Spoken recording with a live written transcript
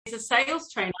is a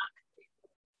sales trainer.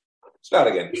 Start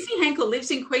again. Misty Henkel lives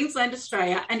in Queensland,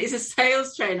 Australia, and is a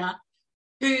sales trainer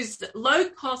whose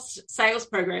low-cost sales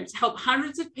programs help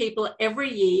hundreds of people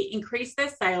every year increase their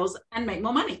sales and make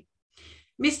more money.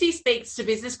 Misty speaks to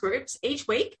business groups each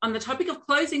week on the topic of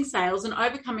closing sales and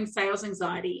overcoming sales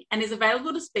anxiety, and is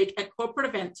available to speak at corporate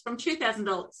events from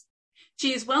 $2,000.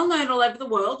 She is well known all over the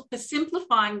world for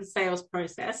simplifying the sales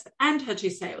process, and her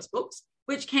 2 sales books,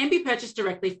 which can be purchased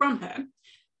directly from her,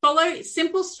 follow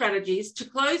simple strategies to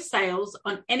close sales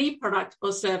on any product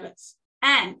or service.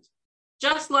 And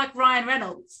just like Ryan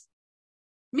Reynolds,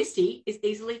 Misty is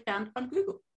easily found on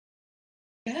Google.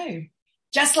 Oh,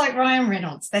 just like Ryan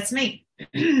Reynolds. That's me.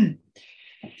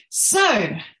 So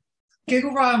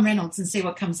Google Ryan Reynolds and see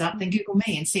what comes up, then Google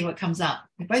me and see what comes up.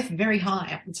 They're both very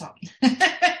high up the top.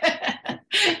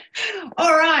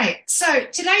 All right. So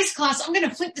today's class, I'm going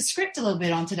to flip the script a little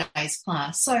bit on today's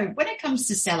class. So when it comes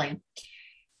to selling,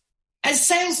 as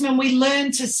salesmen, we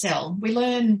learn to sell. We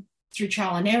learn through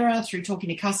trial and error, through talking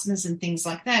to customers and things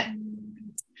like that.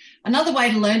 Another way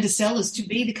to learn to sell is to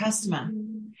be the customer.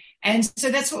 And so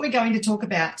that's what we're going to talk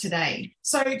about today.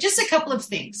 So just a couple of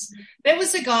things.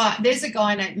 There's a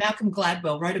guy named Malcolm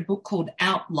Gladwell wrote a book called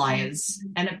Outliers,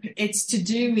 and it's to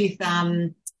do with how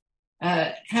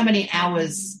many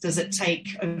hours does it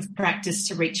take of practice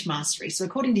to reach mastery. So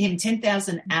according to him,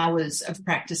 10,000 hours of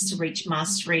practice to reach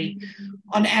mastery.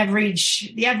 On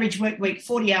average, the average work week,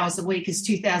 40 hours a week, is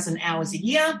 2,000 hours a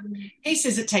year. He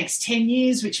says it takes 10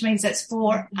 years, which means that's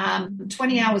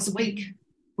 20 hours a week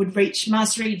would reach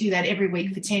mastery. Do that every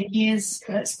week for 10 years.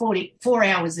 That's 4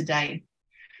 hours a day.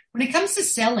 When it comes to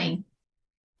selling,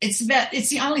 it's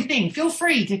the only thing. Feel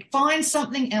free to find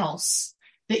something else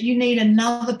that you need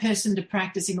another person to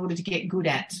practice in order to get good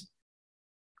at.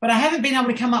 But I haven't been able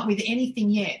to come up with anything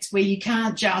yet where you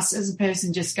can't just, as a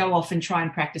person, just go off and try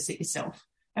and practice it yourself.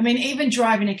 I mean, even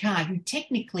driving a car, you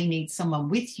technically need someone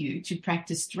with you to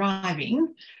practice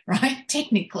driving, right?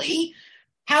 Technically.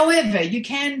 However, you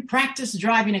can practice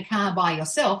driving a car by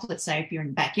yourself, let's say if you're in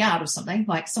the backyard or something,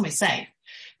 like somewhere safe.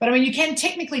 But I mean, you can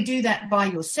technically do that by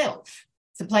yourself.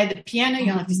 To play the piano,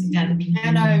 you'll have to sit down at the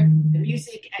piano, the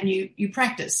music, and you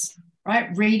practice,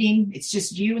 right? Reading, it's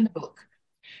just you and the book.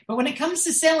 But when it comes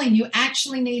to selling, you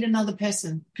actually need another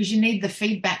person because you need the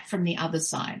feedback from the other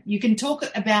side. You can talk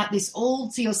about this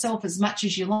all to yourself as much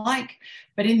as you like,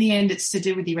 but in the end, it's to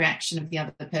do with the reaction of the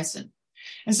other person.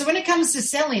 And so when it comes to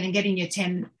selling and getting your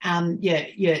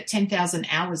 10,000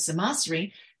 hours of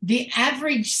mastery, the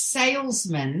average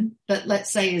salesman that,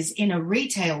 let's say, is in a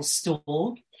retail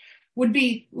store would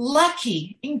be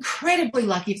lucky, incredibly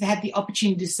lucky, if they had the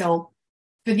opportunity to sell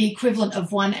for the equivalent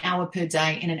of 1 hour per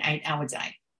day in an 8-hour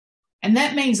day. And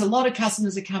that means a lot of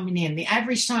customers are coming in. The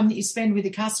average time that you spend with a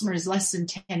customer is less than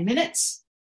 10 minutes.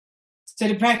 So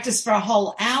to practice for a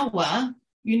whole hour,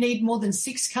 you need more than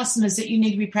 6 customers that you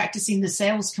need to be practicing the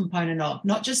sales component of,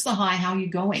 not just the hi, how are you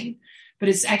going, but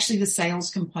it's actually the sales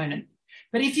component.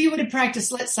 But if you were to practice,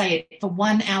 let's say it for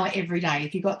 1 hour every day,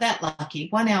 if you got that lucky,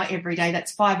 1 hour every day,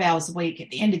 that's 5 hours a week. At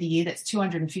the end of the year, that's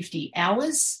 250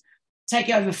 hours. Take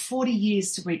you over 40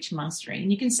 years to reach mastery.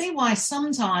 And you can see why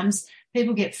sometimes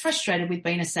people get frustrated with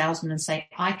being a salesman and say,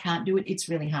 I can't do it. It's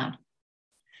really hard.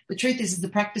 The truth is the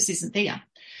practice isn't there.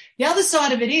 The other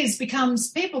side of it becomes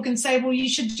people can say, well, you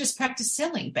should just practice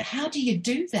selling. But how do you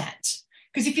do that?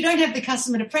 Because if you don't have the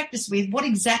customer to practice with, what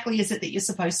exactly is it that you're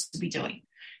supposed to be doing?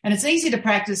 And it's easy to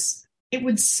practice. It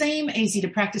would seem easy to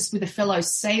practice with a fellow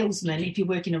salesman if you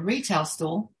work in a retail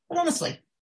store. But honestly,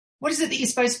 what is it that you're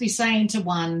supposed to be saying to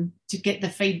one to get the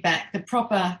feedback, the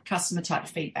proper customer type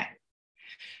feedback?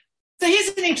 So here's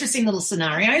an interesting little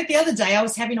scenario. The other day I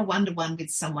was having a one-to-one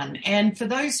with someone. And for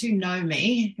those who know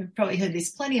me, you've probably heard this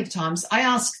plenty of times, I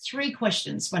ask 3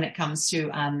 questions when it comes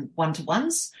to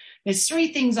one-to-ones. There's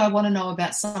 3 things I want to know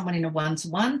about someone in a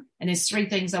one-to-one, and there's 3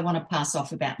 things I want to pass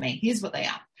off about me. Here's what they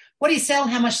are. What do you sell?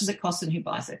 How much does it cost? And who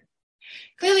buys it?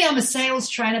 Clearly, I'm a sales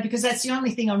trainer because that's the only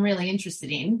thing I'm really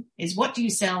interested in is what do you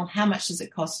sell? How much does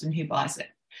it cost? And who buys it?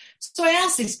 So I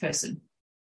asked this person,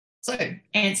 so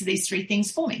answer these 3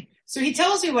 things for me. So he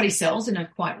tells me what he sells in a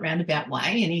quite roundabout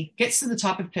way, and he gets to the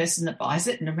type of person that buys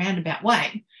it in a roundabout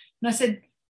way. And I said,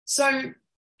 so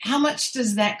how much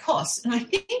does that cost? And I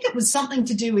think it was something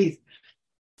to do with,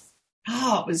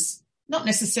 it was not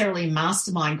necessarily a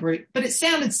mastermind group, but it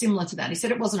sounded similar to that. He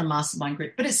said it wasn't a mastermind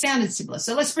group, but it sounded similar.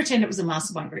 So let's pretend it was a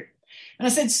mastermind group. And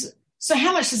I said, so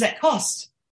how much does that cost?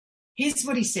 Here's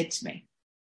what he said to me.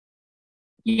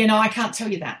 You know, I can't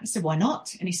tell you that. I said, why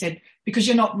not? And he said, because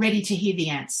you're not ready to hear the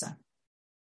answer.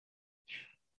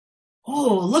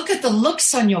 Oh, look at the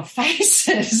looks on your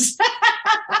faces.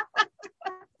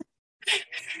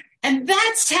 And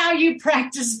that's how you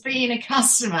practice being a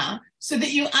customer, so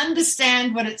that you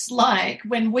understand what it's like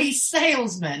when we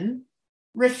salesmen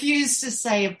refuse to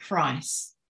say a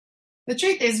price. The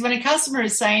truth is, when a customer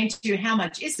is saying to you, how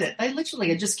much is it? They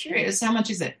literally are just curious, how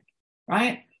much is it,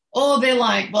 right? Or they're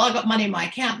like, well, I got money in my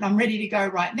account and I'm ready to go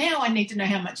right now. I need to know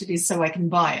how much it is so I can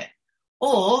buy it.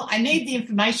 Or I need the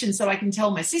information so I can tell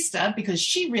my sister because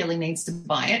she really needs to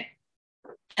buy it,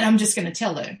 and I'm just going to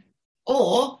tell her.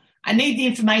 Or I need the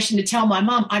information to tell my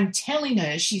mum. I'm telling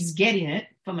her she's getting it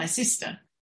for my sister.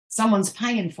 Someone's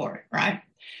paying for it, right?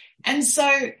 And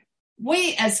so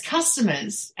we as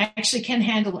customers actually can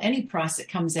handle any price that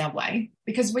comes our way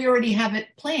because we already have it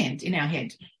planned in our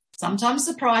head. Sometimes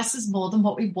the price is more than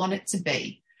what we want it to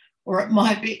be, or it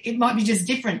might be just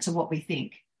different to what we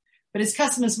think. But as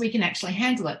customers, we can actually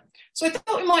handle it. So I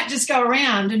thought we might just go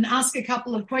around and ask a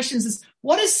couple of questions.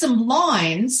 What are some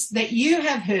lines that you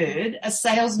have heard a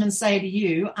salesman say to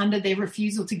you under their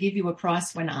refusal to give you a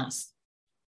price when asked?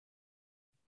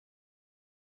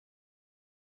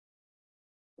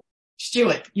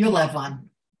 Stuart, you'll have one.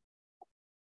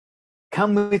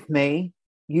 Come with me.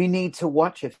 You need to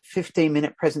watch a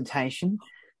 15-minute presentation.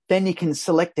 Then you can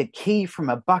select a key from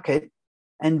a bucket,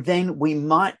 and then we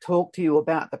might talk to you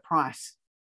about the price.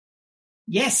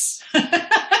 Yes.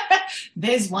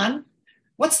 There's one.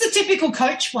 What's the typical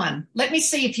coach one? Let me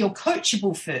see if you're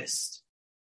coachable first.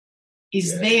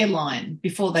 Is their line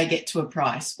before they get to a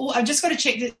price. Or I've just got to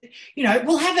check that,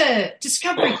 we'll have a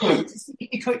discovery call to see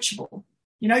if you're coachable.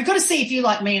 You've got to see if you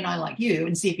like me and I like you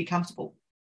and see if you're comfortable.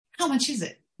 How much is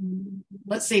it?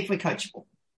 Let's see if we're coachable.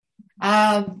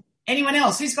 Anyone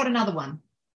else? Who's got another one?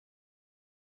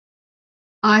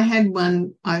 I had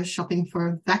one. I was shopping for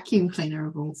a vacuum cleaner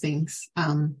of all things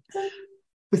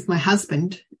with my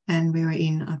husband, and we were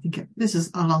in, this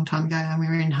is a long time ago, and we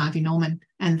were in Harvey Norman,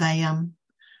 and they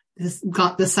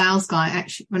the sales guy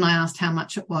actually, when I asked how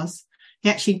much it was, he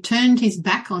actually turned his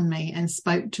back on me and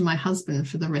spoke to my husband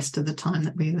for the rest of the time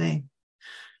that we were there.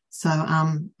 So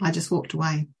I just walked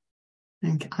away,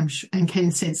 and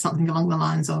Ken said something along the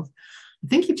lines of, I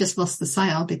think you've just lost the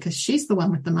sale because she's the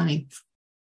one with the money.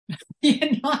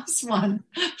 Yeah, nice one.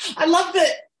 I love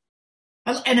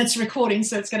that. And it's recording,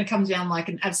 so it's going to come down like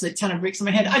an absolute ton of bricks on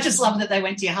my head. I just love that they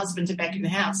went to your husband to vacuum the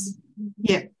house.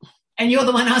 Yeah. And you're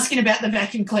the one asking about the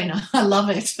vacuum cleaner. I love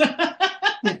it.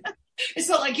 Yeah. It's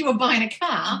not like you were buying a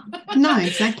car. No,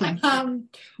 exactly.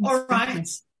 All right.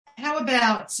 How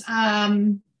about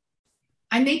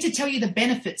I need to tell you the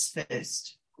benefits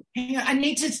first. I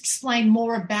need to explain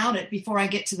more about it before I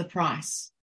get to the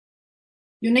price.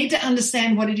 You need to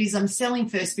understand what it is I'm selling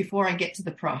first before I get to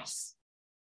the price.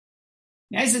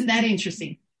 Now, isn't that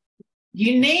interesting?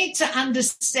 You need to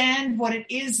understand what it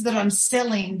is that I'm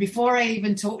selling before I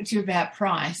even talk to you about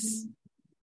price.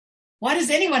 Why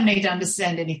does anyone need to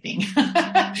understand anything?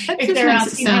 That just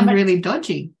makes it sound really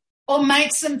dodgy. Or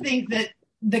makes them think that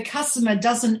the customer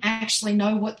doesn't actually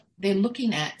know what they're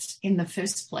looking at in the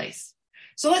first place.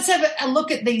 So let's have a look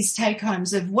at these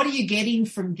take-homes of what are you getting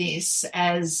from this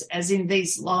as in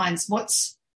these lines.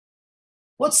 What's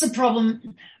the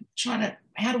problem?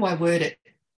 How do I word it?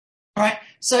 All right.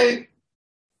 So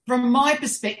from my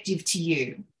perspective to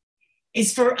you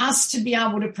is for us to be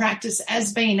able to practice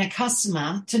as being a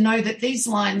customer to know that these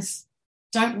lines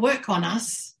don't work on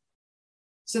us,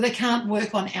 so they can't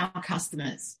work on our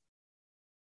customers.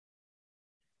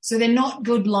 So they're not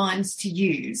good lines to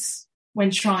use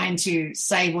when trying to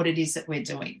say what it is that we're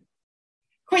doing.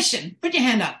 Question, put your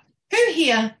hand up. Who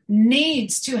here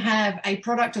needs to have a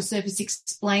product or service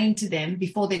explained to them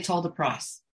before they're told the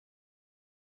price?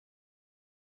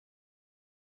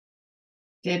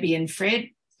 Debbie and Fred,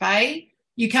 Faye,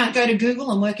 you can't go to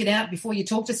Google and work it out before you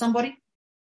talk to somebody?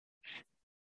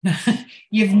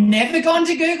 You've never gone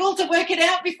to Google to work it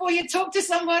out before you talk to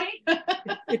somebody?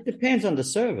 It depends on the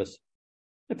service.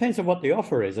 Depends on what the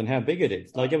offer is and how big it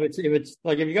is. Like if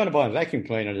you're going to buy a vacuum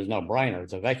cleaner, there's no brainer.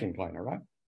 It's a vacuum cleaner, right?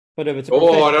 But if it's I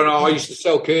don't know. I used to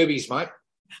sell Kirby's, mate.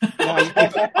 No,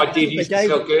 I did used to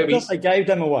sell Kirby's. I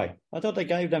thought they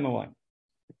gave them away.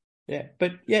 Yeah,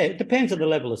 but it depends on the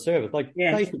level of service. Like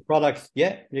basic products,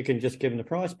 you can just give them the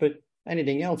price. But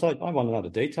anything else, I want to know the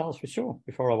details for sure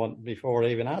before I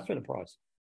even ask for the price.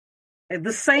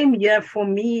 The same year for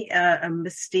me,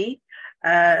 Misty.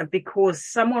 Because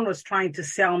someone was trying to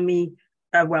sell me,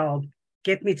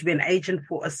 get me to be an agent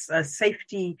for a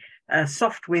safety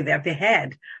software that they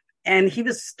had. And he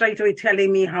was straight away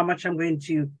telling me how much I'm going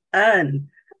to earn.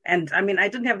 And I mean, I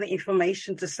didn't have the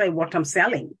information to say what I'm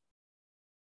selling.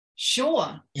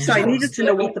 Sure. So I needed to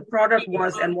know what the product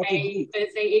was and what it did.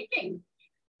 Thursday evening.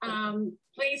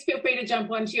 please feel free to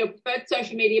jump onto your preferred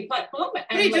social media platform. What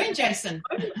are you doing, Jason?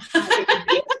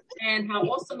 And how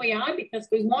awesome we are, because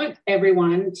we want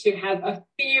everyone to have a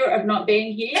fear of not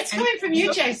being here. That's coming from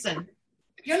you, Jason.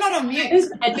 You're not on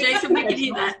mute. And Jason, we can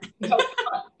hear that. Help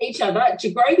each other to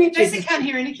grow their business. Jason can't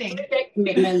hear anything. Their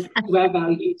commitment to our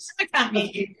values. I can't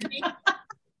mute you.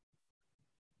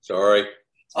 Sorry.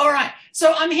 All right.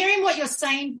 So I'm hearing what you're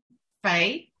saying,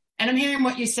 Faye, and I'm hearing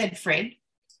what you said, Fred.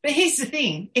 But here's the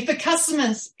thing. If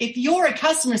you're a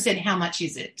customer said, how much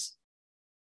is it?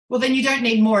 Well, then you don't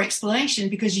need more explanation,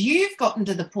 because you've gotten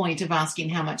to the point of asking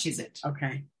how much is it.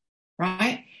 Okay.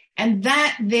 Right? And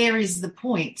that there is the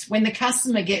point. When the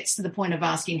customer gets to the point of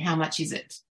asking how much is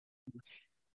it,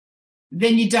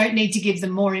 then you don't need to give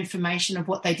them more information of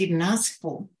what they didn't ask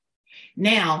for.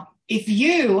 Now, if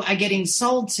you are getting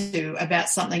sold to about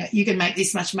something, you can make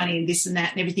this much money and this and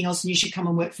that and everything else, and you should come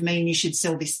and work for me and you should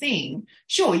sell this thing.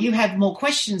 Sure, you have more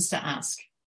questions to ask,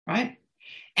 right?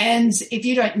 And if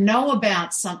you don't know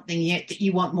about something yet that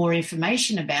you want more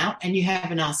information about and you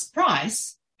haven't asked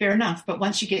price, fair enough. But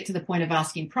once you get to the point of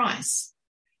asking price,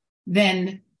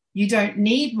 then you don't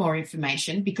need more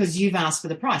information because you've asked for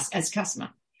the price as customer,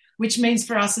 which means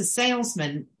for us as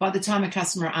salesmen, by the time a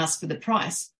customer asks for the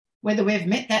price, whether we've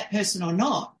met that person or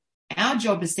not, our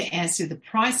job is to answer the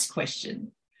price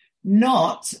question,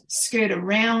 not skirt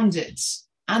around it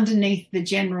underneath the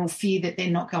general fear that they're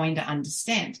not going to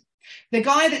understand. The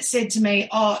guy that said to me,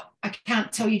 oh, I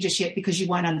can't tell you just yet because you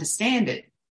won't understand it.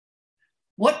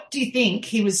 What do you think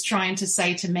he was trying to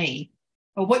say to me?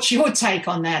 Or what's your take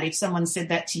on that if someone said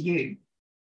that to you?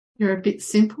 You're a bit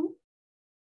simple.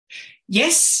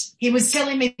 Yes, he was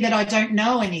telling me that I don't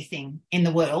know anything in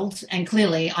the world and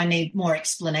clearly I need more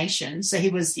explanation. So he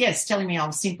was, yes, telling me I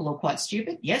was simple or quite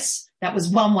stupid. Yes, that was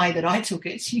one way that I took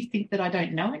it. You think that I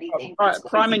don't know anything?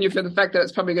 Priming you for the fact that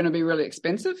it's probably going to be really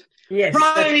expensive? Yes.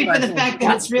 Priming me for the fact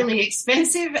that it's really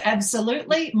expensive,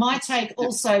 absolutely. My take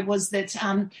also was that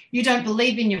you don't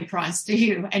believe in your price, do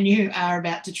you? And you are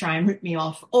about to try and rip me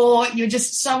off. Or you're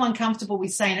just so uncomfortable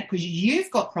with saying it because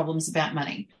you've got problems about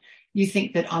money. You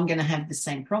think that I'm going to have the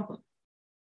same problem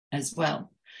as well.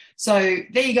 So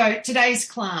there you go. Today's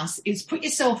class is put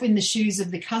yourself in the shoes of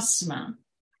the customer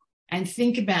and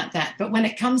think about that. But when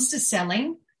it comes to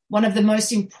selling, one of the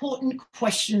most important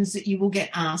questions that you will get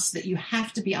asked that you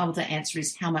have to be able to answer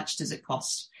is how much does it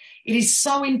cost? It is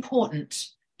so important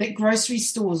that grocery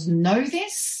stores know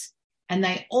this and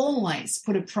they always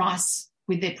put a price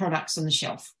with their products on the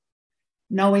shelf,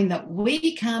 knowing that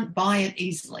we can't buy it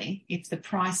easily if the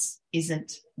price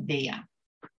isn't there.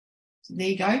 So there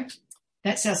you go. That's our